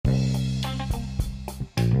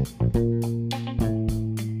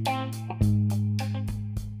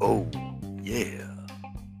Oh, yeah.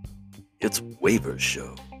 It's Waiver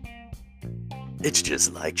Show. It's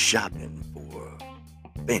just like shopping for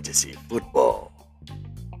fantasy football.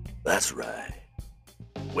 That's right.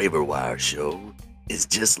 Waiver Wire Show is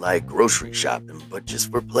just like grocery shopping, but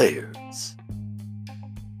just for players.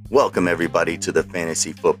 Welcome, everybody, to the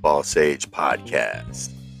Fantasy Football Sage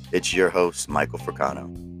podcast. It's your host, Michael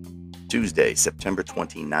Fricano. Tuesday, September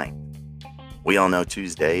 29th. We all know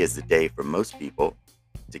Tuesday is the day for most people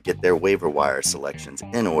to get their waiver wire selections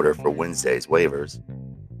in order for Wednesday's waivers.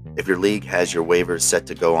 If your league has your waivers set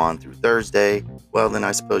to go on through Thursday, well, then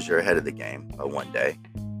I suppose you're ahead of the game by one day.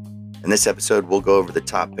 In this episode, we'll go over the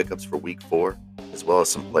top pickups for Week 4, as well as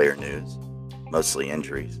some player news, mostly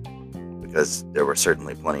injuries, because there were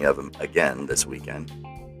certainly plenty of them again this weekend.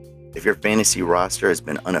 If your fantasy roster has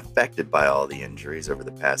been unaffected by all the injuries over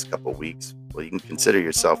the past couple weeks, well, you can consider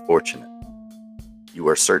yourself fortunate. You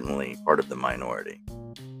are certainly part of the minority.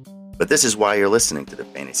 But this is why you're listening to the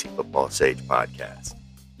Fantasy Football Sage podcast.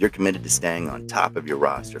 You're committed to staying on top of your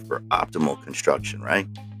roster for optimal construction, right?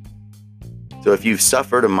 So if you've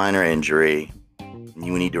suffered a minor injury and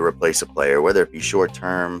you need to replace a player, whether it be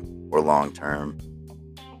short-term or long-term,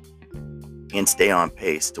 and stay on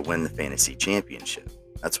pace to win the fantasy championship,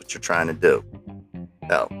 that's what you're trying to do.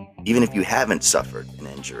 Hell, even if you haven't suffered an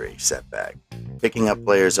injury setback, picking up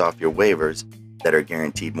players off your waivers that are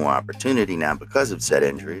guaranteed more opportunity now because of said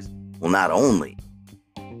injuries will not only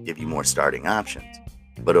give you more starting options,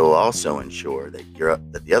 but it will also ensure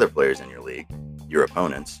that the other players in your league, your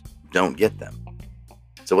opponents, don't get them.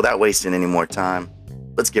 So without wasting any more time,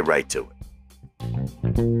 let's get right to it.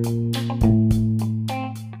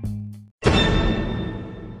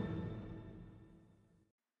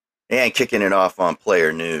 And kicking it off on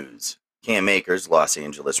player news, Cam Akers, Los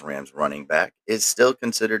Angeles Rams running back, is still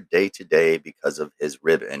considered day-to-day because of his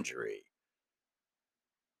rib injury.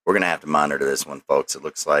 We're going to have to monitor this one, folks, it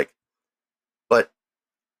looks like. But,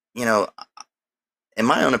 you know, in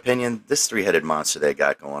my own opinion, this three-headed monster they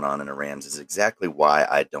got going on in the Rams is exactly why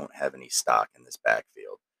I don't have any stock in this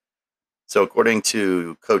backfield. So according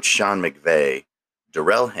to Coach Sean McVay,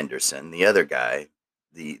 Darrell Henderson, the other guy,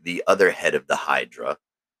 the other head of the Hydra,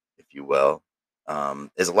 if you will,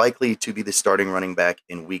 is likely to be the starting running back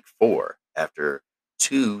in Week 4 after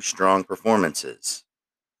 2 strong performances.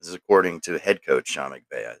 This is according to head coach Sean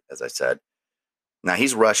McVay, as I said. Now,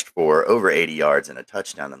 he's rushed for over 80 yards and a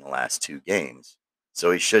touchdown in the last 2 games.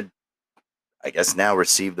 So he should, I guess, now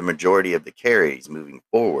receive the majority of the carries moving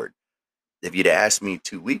forward. If you'd asked me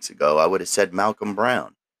 2 weeks ago, I would have said Malcolm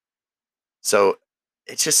Brown. So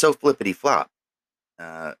it's just so flippity-flop.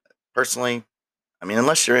 Personally, I mean,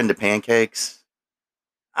 unless you're into pancakes,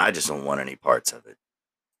 I just don't want any parts of it.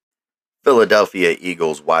 Philadelphia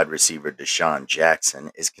Eagles wide receiver Deshaun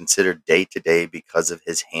Jackson is considered day-to-day because of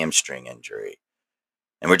his hamstring injury.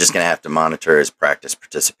 And we're just going to have to monitor his practice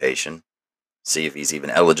participation, see if he's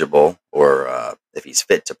even eligible, or if he's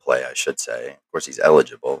fit to play, I should say. Of course, he's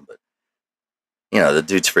eligible, but, you know, the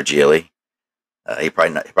dude's fragile. He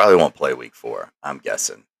probably won't play Week 4, I'm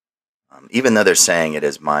guessing. Even though they're saying it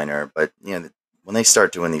is minor, but, you know, when they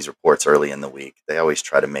start doing these reports early in the week, they always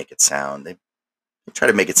try to make it sound, they try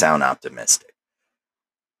to make it sound optimistic.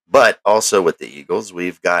 But also with the Eagles,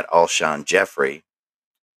 we've got Alshon Jeffrey,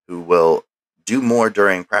 who will do more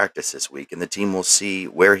during practice this week, and the team will see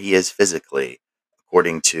where he is physically,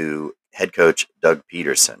 according to head coach Doug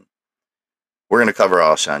Peterson. We're going to cover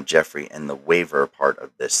Alshon Jeffrey in the waiver part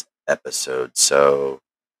of this episode, so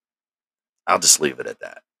I'll just leave it at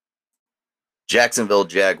that. Jacksonville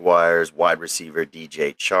Jaguars wide receiver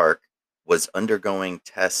DJ Chark was undergoing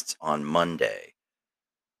tests on Monday.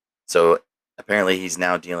 So apparently he's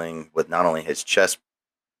now dealing with not only his chest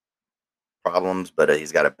problems, but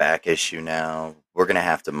he's got a back issue now. We're going to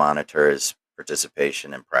have to monitor his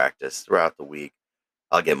participation in practice throughout the week.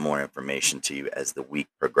 I'll get more information to you as the week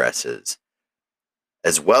progresses.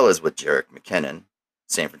 As well as with Jerick McKinnon,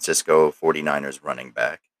 San Francisco 49ers running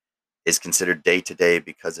back, is considered day-to-day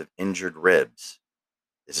because of injured ribs.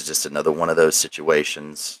 This is just another one of those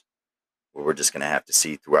situations where we're just going to have to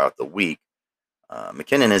see throughout the week.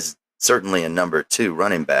 McKinnon is certainly a number 2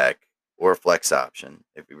 running back or a flex option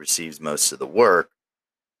if he receives most of the work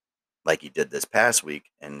like he did this past week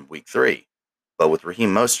in Week 3. But with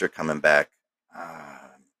Raheem Mostert coming back,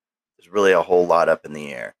 there's really a whole lot up in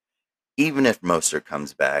the air. Even if Mostert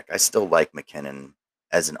comes back, I still like McKinnon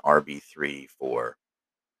as an RB3-4.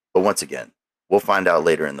 But once again, we'll find out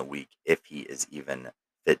later in the week if he is even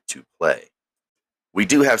fit to play. We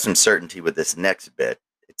do have some certainty with this next bit.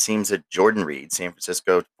 It seems that Jordan Reed, San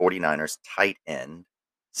Francisco 49ers tight end,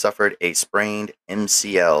 suffered a sprained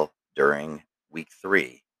MCL during week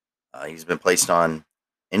 3. He's been placed on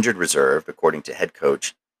injured reserve, according to head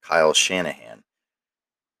coach Kyle Shanahan.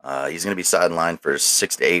 He's going to be sidelined for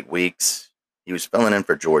 6 to 8 weeks. He was filling in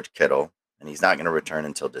for George Kittle, and he's not going to return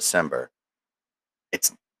until December.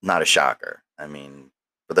 It's not a shocker. I mean,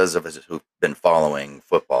 for those of us who've been following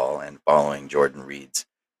football and following Jordan Reed's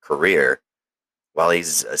career, while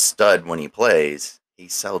he's a stud when he plays, he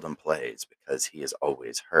seldom plays because he is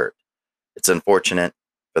always hurt. It's unfortunate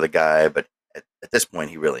for the guy, but at this point,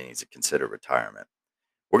 he really needs to consider retirement.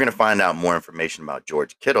 We're going to find out more information about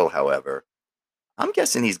George Kittle, however. I'm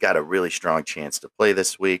guessing he's got a really strong chance to play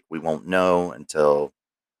this week. We won't know until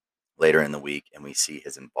later in the week and we see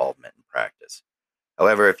his involvement in practice.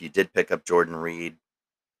 However, if you did pick up Jordan Reed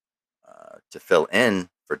to fill in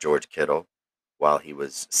for George Kittle while he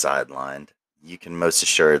was sidelined, you can most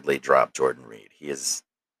assuredly drop Jordan Reed. He is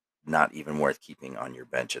not even worth keeping on your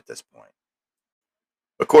bench at this point.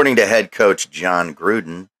 According to head coach John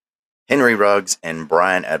Gruden, Henry Ruggs and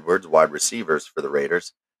Bryan Edwards, wide receivers for the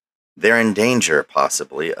Raiders, they're in danger,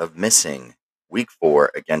 possibly, of missing week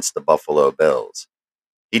 4 against the Buffalo Bills.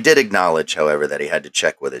 He did acknowledge, however, that he had to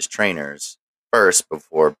check with his trainers first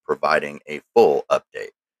before providing a full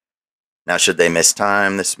update. Now, should they miss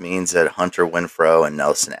time, this means that Hunter Renfrow and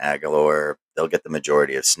Nelson Agholor, they'll get the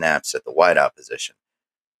majority of snaps at the wideout position.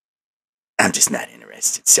 I'm just not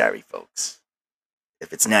interested. Sorry, folks.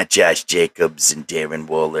 If it's not Josh Jacobs and Darren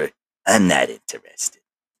Waller, I'm not interested.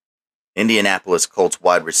 Indianapolis Colts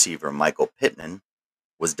wide receiver Michael Pittman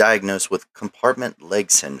was diagnosed with compartment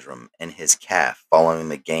leg syndrome in his calf following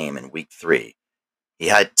the game in week 3. He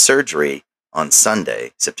had surgery on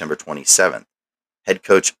Sunday, September 27th. Head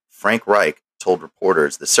coach Frank Reich told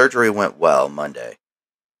reporters the surgery went well Monday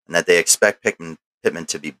and that they expect Pittman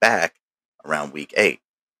to be back around week 8.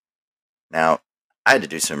 Now, I had to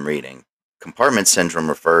do some reading. Compartment syndrome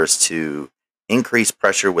refers to increased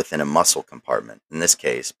pressure within a muscle compartment, in this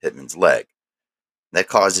case, Pittman's leg. That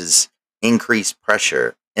causes increased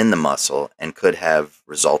pressure in the muscle and could have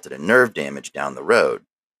resulted in nerve damage down the road.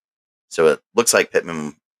 So it looks like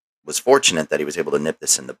Pittman was fortunate that he was able to nip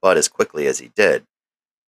this in the bud as quickly as he did.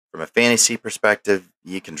 From a fantasy perspective,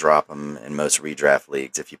 you can drop him in most redraft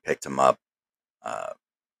leagues if you picked him up.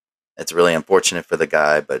 It's really unfortunate for the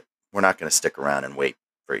guy, but we're not going to stick around and wait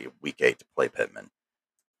for week 8 to play Pittman.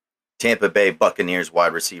 Tampa Bay Buccaneers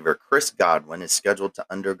wide receiver Chris Godwin is scheduled to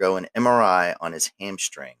undergo an MRI on his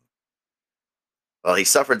hamstring. Well, he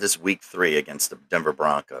suffered this week 3 against the Denver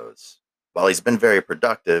Broncos. While he's been very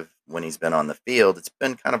productive when he's been on the field, it's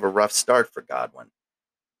been kind of a rough start for Godwin.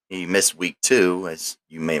 He missed week 2, as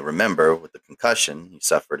you may remember, with the concussion he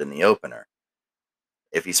suffered in the opener.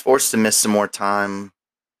 If he's forced to miss some more time,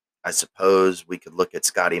 I suppose we could look at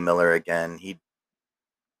Scotty Miller again. He'd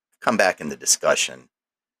come back in the discussion.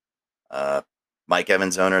 Mike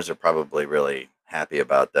Evans owners are probably really happy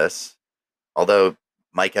about this. Although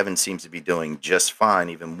Mike Evans seems to be doing just fine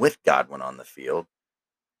even with Godwin on the field.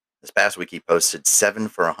 This past week he posted 7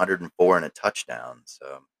 for 104 and a touchdown.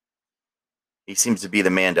 So he seems to be the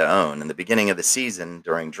man to own. In the beginning of the season,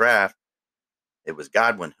 during draft, it was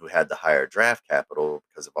Godwin who had the higher draft capital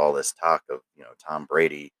because of all this talk of, Tom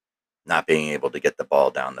Brady not being able to get the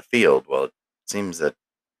ball down the field. Well, it seems that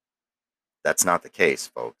that's not the case,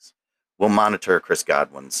 folks. We'll monitor Chris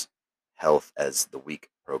Godwin's health as the week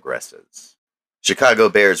progresses. Chicago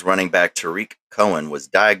Bears running back Tariq Cohen was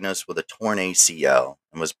diagnosed with a torn ACL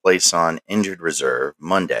and was placed on injured reserve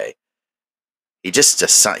Monday. He just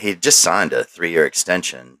signed a 3-year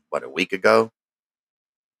extension, a week ago?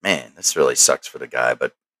 Man, this really sucks for the guy,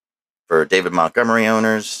 but for David Montgomery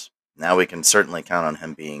owners, now we can certainly count on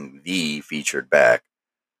him being the featured back.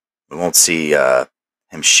 We won't see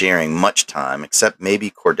him sharing much time, except maybe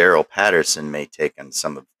Cordero Patterson may take on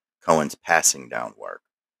some of Cohen's passing down work.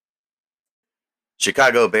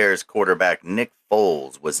 Chicago Bears quarterback Nick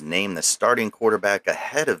Foles was named the starting quarterback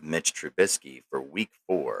ahead of Mitch Trubisky for week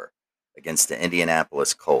 4 against the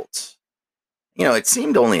Indianapolis Colts. It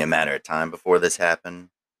seemed only a matter of time before this happened.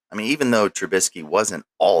 I mean, even though Trubisky wasn't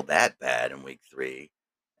all that bad in week 3,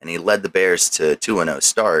 and he led the Bears to a 2-0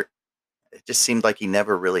 start, it just seemed like he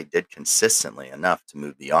never really did consistently enough to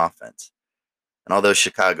move the offense. And although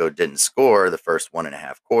Chicago didn't score the first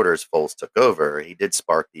 1.5 quarters Foles took over, he did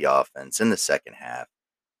spark the offense in the second half.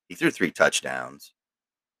 He threw 3 touchdowns.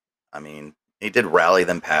 I mean, he did rally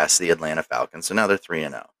them past the Atlanta Falcons, so now they're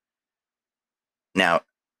 3-0. Now,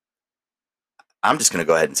 I'm just going to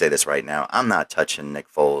go ahead and say this right now. I'm not touching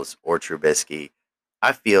Nick Foles or Trubisky.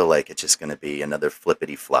 I feel like it's just going to be another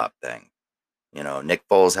flippity-flop thing. Nick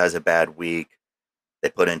Foles has a bad week. They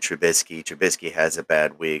put in Trubisky. Trubisky has a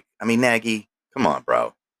bad week. I mean, Nagy, come on,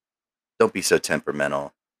 bro. Don't be so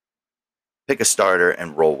temperamental. Pick a starter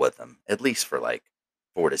and roll with them, at least for like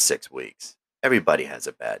 4 to 6 weeks. Everybody has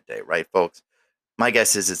a bad day, right, folks? My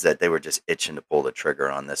guess is that they were just itching to pull the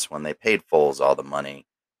trigger on this one. They paid Foles all the money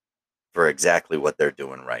for exactly what they're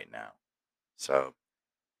doing right now. So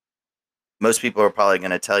most people are probably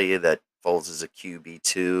going to tell you that Foles is a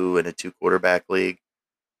QB2 in a 2 quarterback league.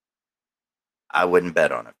 I wouldn't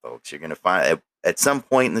bet on it, folks. You're going to find at some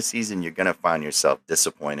point in the season, you're going to find yourself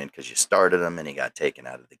disappointed because you started him and he got taken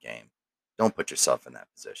out of the game. Don't put yourself in that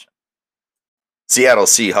position. Seattle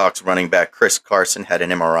Seahawks running back Chris Carson had an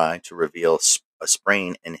MRI to reveal a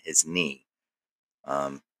sprain in his knee.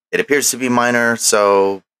 It appears to be minor,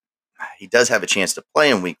 so he does have a chance to play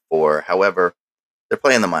in week 4. However, they're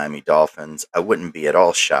playing the Miami Dolphins. I wouldn't be at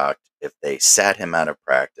all shocked if they sat him out of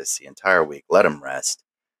practice the entire week, let him rest,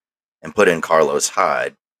 and put in Carlos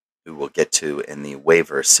Hyde, who we'll get to in the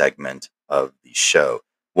waiver segment of the show.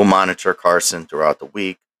 We'll monitor Carson throughout the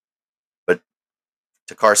week, but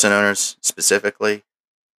to Carson owners specifically,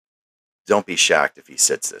 don't be shocked if he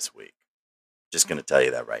sits this week. Just going to tell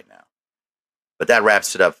you that right now. But that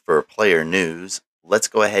wraps it up for player news. Let's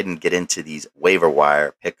go ahead and get into these waiver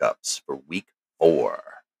wire pickups for week 4.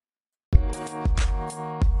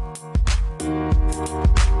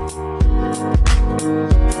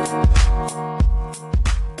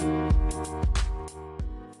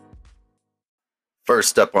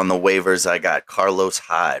 First up on the waivers, I got Carlos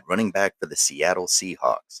Hyde, running back for the Seattle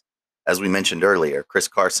Seahawks. As we mentioned earlier, Chris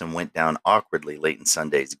Carson went down awkwardly late in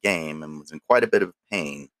Sunday's game and was in quite a bit of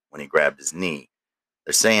pain when he grabbed his knee.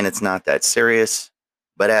 They're saying it's not that serious,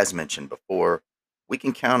 but as mentioned before, we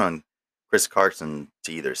can count on Chris Carson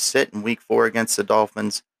to either sit in week 4 against the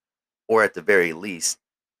Dolphins or at the very least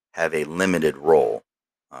have a limited role.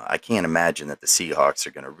 I can't imagine that the Seahawks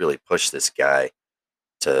are going to really push this guy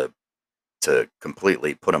to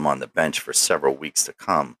completely put him on the bench for several weeks to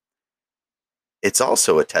come. It's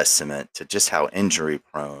also a testament to just how injury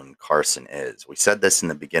prone Carson is. We said this in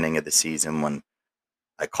the beginning of the season when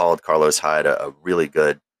I called Carlos Hyde a really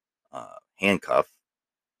good handcuff.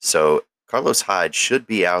 So Carlos Hyde should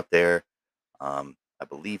be out there. I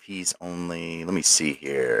believe he's only, let me see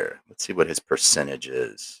here. Let's see what his percentage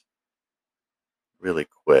is. Really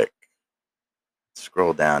quick.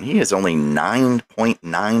 Scroll down. He is only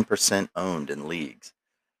 9.9% owned in leagues.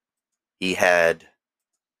 He had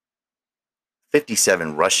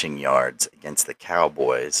 57 rushing yards against the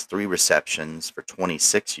Cowboys, 3 receptions for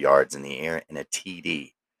 26 yards in the air, and a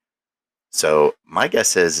TD. So my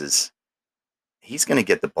guess is he's going to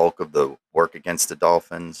get the bulk of the work against the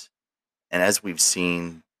Dolphins. And as we've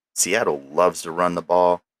seen, Seattle loves to run the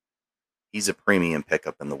ball. He's a premium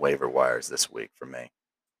pickup in the waiver wires this week for me.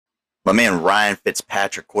 My man Ryan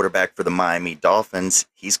Fitzpatrick, quarterback for the Miami Dolphins,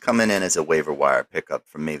 he's coming in as a waiver wire pickup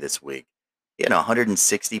for me this week. He had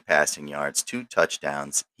 160 passing yards, 2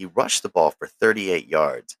 touchdowns. He rushed the ball for 38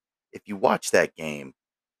 yards. If you watch that game,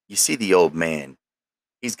 you see the old man.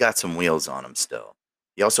 He's got some wheels on him still.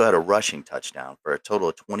 He also had a rushing touchdown for a total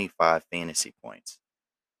of 25 fantasy points.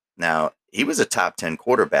 Now, he was a top 10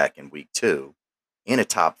 quarterback in week 2 and a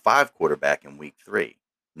top 5 quarterback in week 3.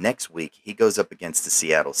 Next week, he goes up against the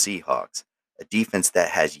Seattle Seahawks, a defense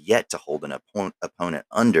that has yet to hold an opponent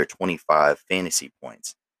under 25 fantasy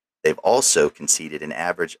points. They've also conceded an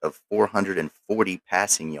average of 440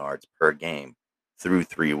 passing yards per game through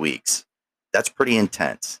 3 weeks. That's pretty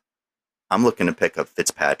intense. I'm looking to pick up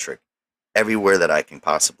Fitzpatrick everywhere that I can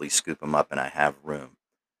possibly scoop him up and I have room.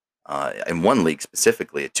 In one league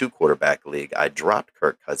specifically, a 2-quarterback league, I dropped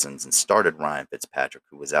Kirk Cousins and started Ryan Fitzpatrick,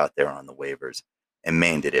 who was out there on the waivers, and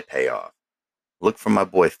man, did it pay off. Look for my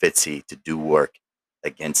boy Fitzy to do work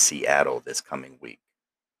against Seattle this coming week.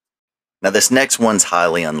 Now, this next one's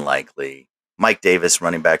highly unlikely. Mike Davis,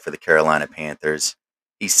 running back for the Carolina Panthers.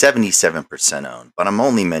 He's 77% owned, but I'm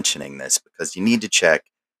only mentioning this because you need to check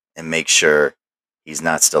and make sure he's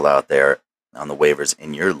not still out there on the waivers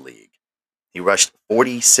in your league. He rushed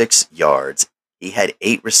 46 yards. He had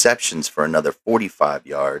 8 receptions for another 45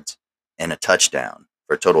 yards and a touchdown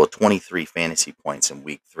for a total of 23 fantasy points in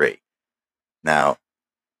week 3. Now,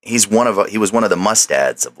 he was one of the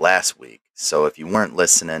must-adds of last week. So if you weren't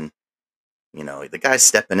listening, the guy's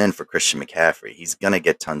stepping in for Christian McCaffrey. He's going to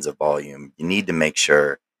get tons of volume. You need to make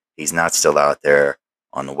sure he's not still out there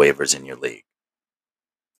on the waivers in your league.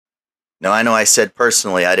 Now, I know I said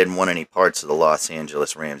personally I didn't want any parts of the Los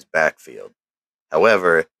Angeles Rams backfield.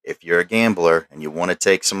 However, if you're a gambler and you want to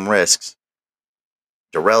take some risks,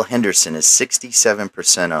 Darrell Henderson is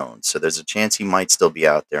 67% owned, so there's a chance he might still be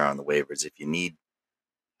out there on the waivers if you need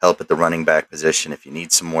help at the running back position if you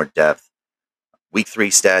need some more depth. Week 3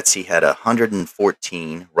 stats, he had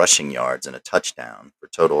 114 rushing yards and a touchdown for a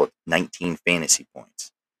total of 19 fantasy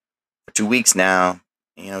points. For 2 weeks now,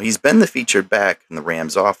 he's been the featured back in the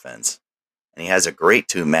Rams offense, and he has a great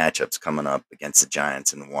 2 matchups coming up against the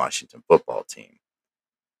Giants and the Washington football team.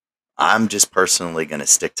 I'm just personally going to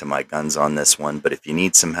stick to my guns on this one, but if you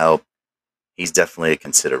need some help, he's definitely a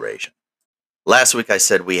consideration. Last week I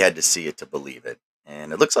said we had to see it to believe it,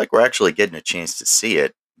 and it looks like we're actually getting a chance to see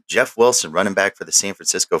it. Jeff Wilson, running back for the San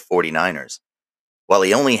Francisco 49ers, while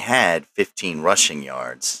he only had 15 rushing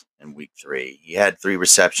yards in week 3, he had 3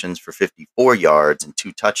 receptions for 54 yards and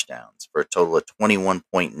 2 touchdowns for a total of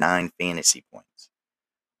 21.9 fantasy points.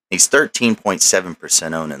 He's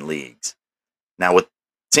 13.7% owned in leagues. Now, with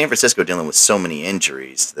San Francisco dealing with so many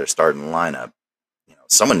injuries to their starting lineup,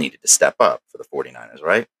 someone needed to step up for the 49ers,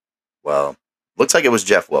 right? Well, looks like it was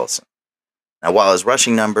Jeff Wilson. Now, while his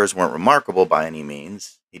rushing numbers weren't remarkable by any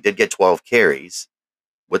means, he did get 12 carries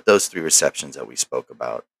with those 3 receptions that we spoke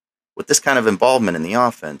about. With this kind of involvement in the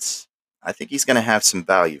offense, I think he's going to have some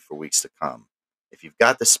value for weeks to come. If you've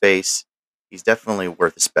got the space, he's definitely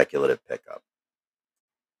worth a speculative pickup.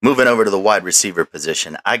 Moving over to the wide receiver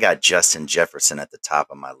position, I got Justin Jefferson at the top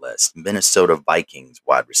of my list, Minnesota Vikings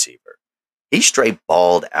wide receiver. He straight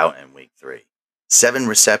balled out in week 3. 7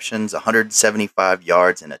 receptions, 175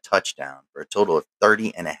 yards, and a touchdown for a total of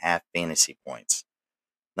 30.5 fantasy points.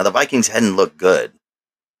 Now, the Vikings hadn't looked good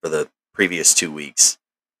for the previous 2 weeks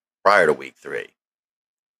prior to week 3,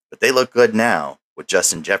 but they look good now with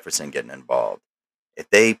Justin Jefferson getting involved. If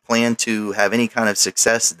they plan to have any kind of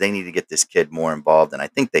success, they need to get this kid more involved, and I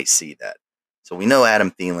think they see that. So we know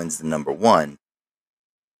Adam Thielen's the number 1.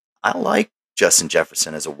 I like Justin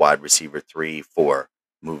Jefferson as a wide receiver 3-4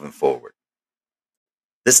 moving forward.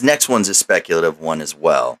 This next one's a speculative one as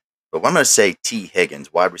well, but I'm going to say T.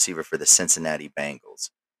 Higgins, wide receiver for the Cincinnati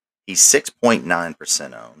Bengals. He's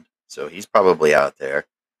 6.9% owned, so he's probably out there.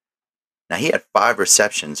 Now, he had 5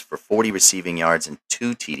 receptions for 40 receiving yards and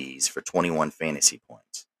 2 TDs for 21 fantasy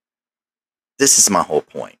points. This is my whole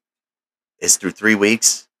point. Is through 3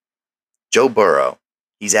 weeks, Joe Burrow,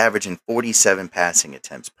 he's averaging 47 passing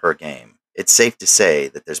attempts per game. It's safe to say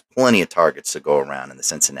that there's plenty of targets to go around in the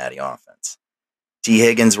Cincinnati offense. T.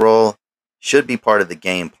 Higgins' role should be part of the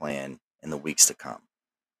game plan in the weeks to come.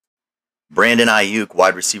 Brandon Ayuk,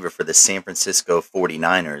 wide receiver for the San Francisco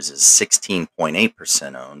 49ers, is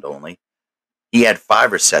 16.8% owned only. He had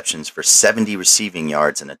 5 receptions for 70 receiving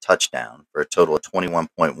yards and a touchdown for a total of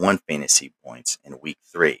 21.1 fantasy points in week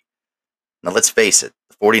 3. Now, let's face it,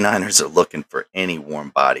 the 49ers are looking for any warm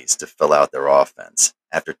bodies to fill out their offense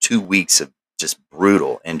after 2 weeks of just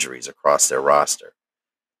brutal injuries across their roster.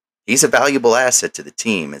 He's a valuable asset to the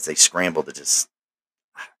team as they scramble to just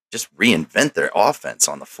reinvent their offense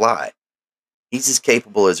on the fly. He's as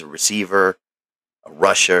capable as a receiver, a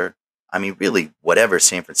rusher, really whatever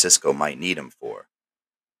San Francisco might need him for.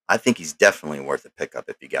 I think he's definitely worth a pickup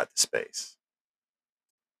if you got the space.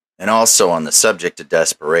 And also on the subject of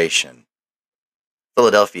desperation,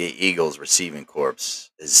 Philadelphia Eagles receiving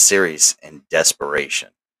corps is serious in desperation.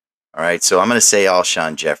 All right, so I'm going to say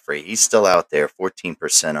Alshon Jeffrey. He's still out there,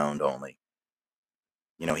 14% owned only.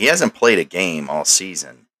 He hasn't played a game all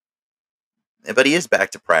season, but he is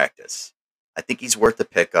back to practice. I think he's worth a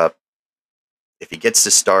pickup. If he gets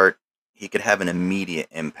to start, he could have an immediate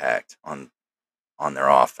impact on their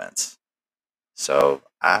offense. So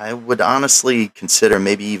I would honestly consider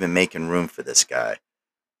maybe even making room for this guy.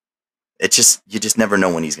 You just never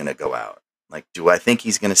know when he's going to go out. Do I think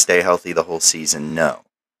he's going to stay healthy the whole season? No.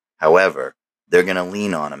 However, they're going to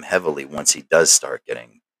lean on him heavily once he does start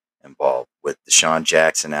getting involved. With Deshaun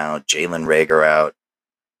Jackson out, Jalen Reagor out,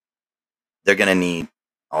 they're going to need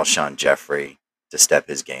Alshon Jeffrey to step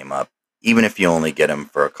his game up. Even if you only get him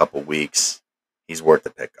for a couple weeks, he's worth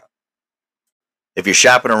the pickup. If you're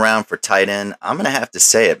shopping around for tight end, I'm going to have to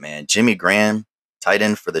say it, man. Jimmy Graham, tight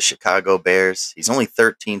end for the Chicago Bears, he's only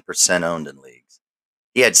 13% owned in leagues.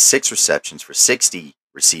 He had 6 receptions for 60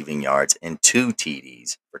 receiving yards and 2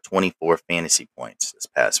 TDs for 24 fantasy points this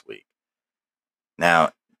past week.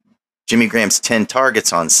 Now, Jimmy Graham's 10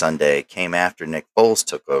 targets on Sunday came after Nick Foles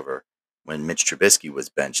took over when Mitch Trubisky was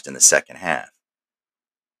benched in the second half.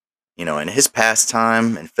 In his past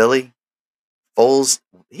time in Philly, Foles,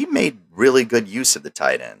 he made really good use of the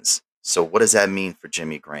tight ends. So what does that mean for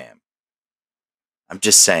Jimmy Graham? I'm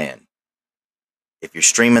just saying, if you're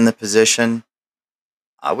streaming the position,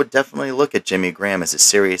 I would definitely look at Jimmy Graham as a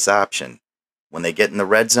serious option. When they get in the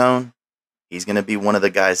red zone, he's going to be one of the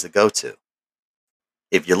guys to go to.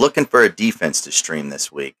 If you're looking for a defense to stream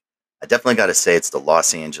this week, I definitely got to say it's the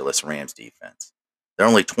Los Angeles Rams defense. They're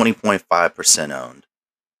only 20.5% owned.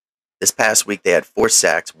 This past week, they had 4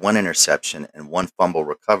 sacks, 1 interception, and 1 fumble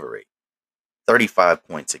recovery. 35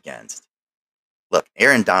 points against. Look,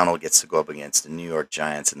 Aaron Donald gets to go up against the New York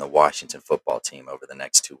Giants and the Washington football team over the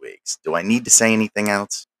next 2 weeks. Do I need to say anything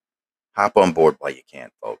else? Hop on board while you can,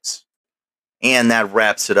 folks. And that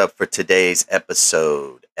wraps it up for today's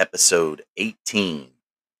episode 18.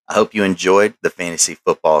 I hope you enjoyed the Fantasy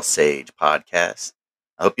Football Sage podcast.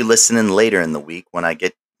 I hope you listen in later in the week when I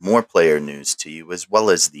get more player news to you, as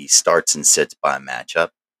well as the starts and sits by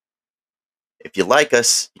matchup. If you like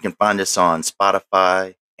us, you can find us on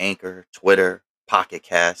Spotify, Anchor, Twitter, Pocket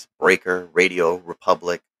Cast, Breaker, Radio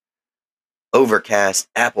Republic, Overcast,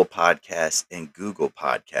 Apple Podcasts, and Google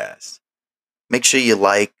Podcasts. Make sure you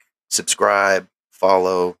like, subscribe,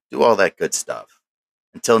 follow, do all that good stuff.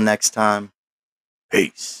 Until next time,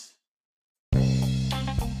 peace.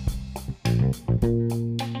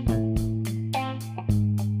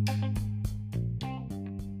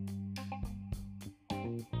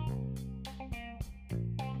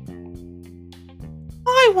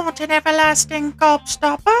 I want an everlasting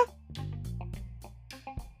gobstopper.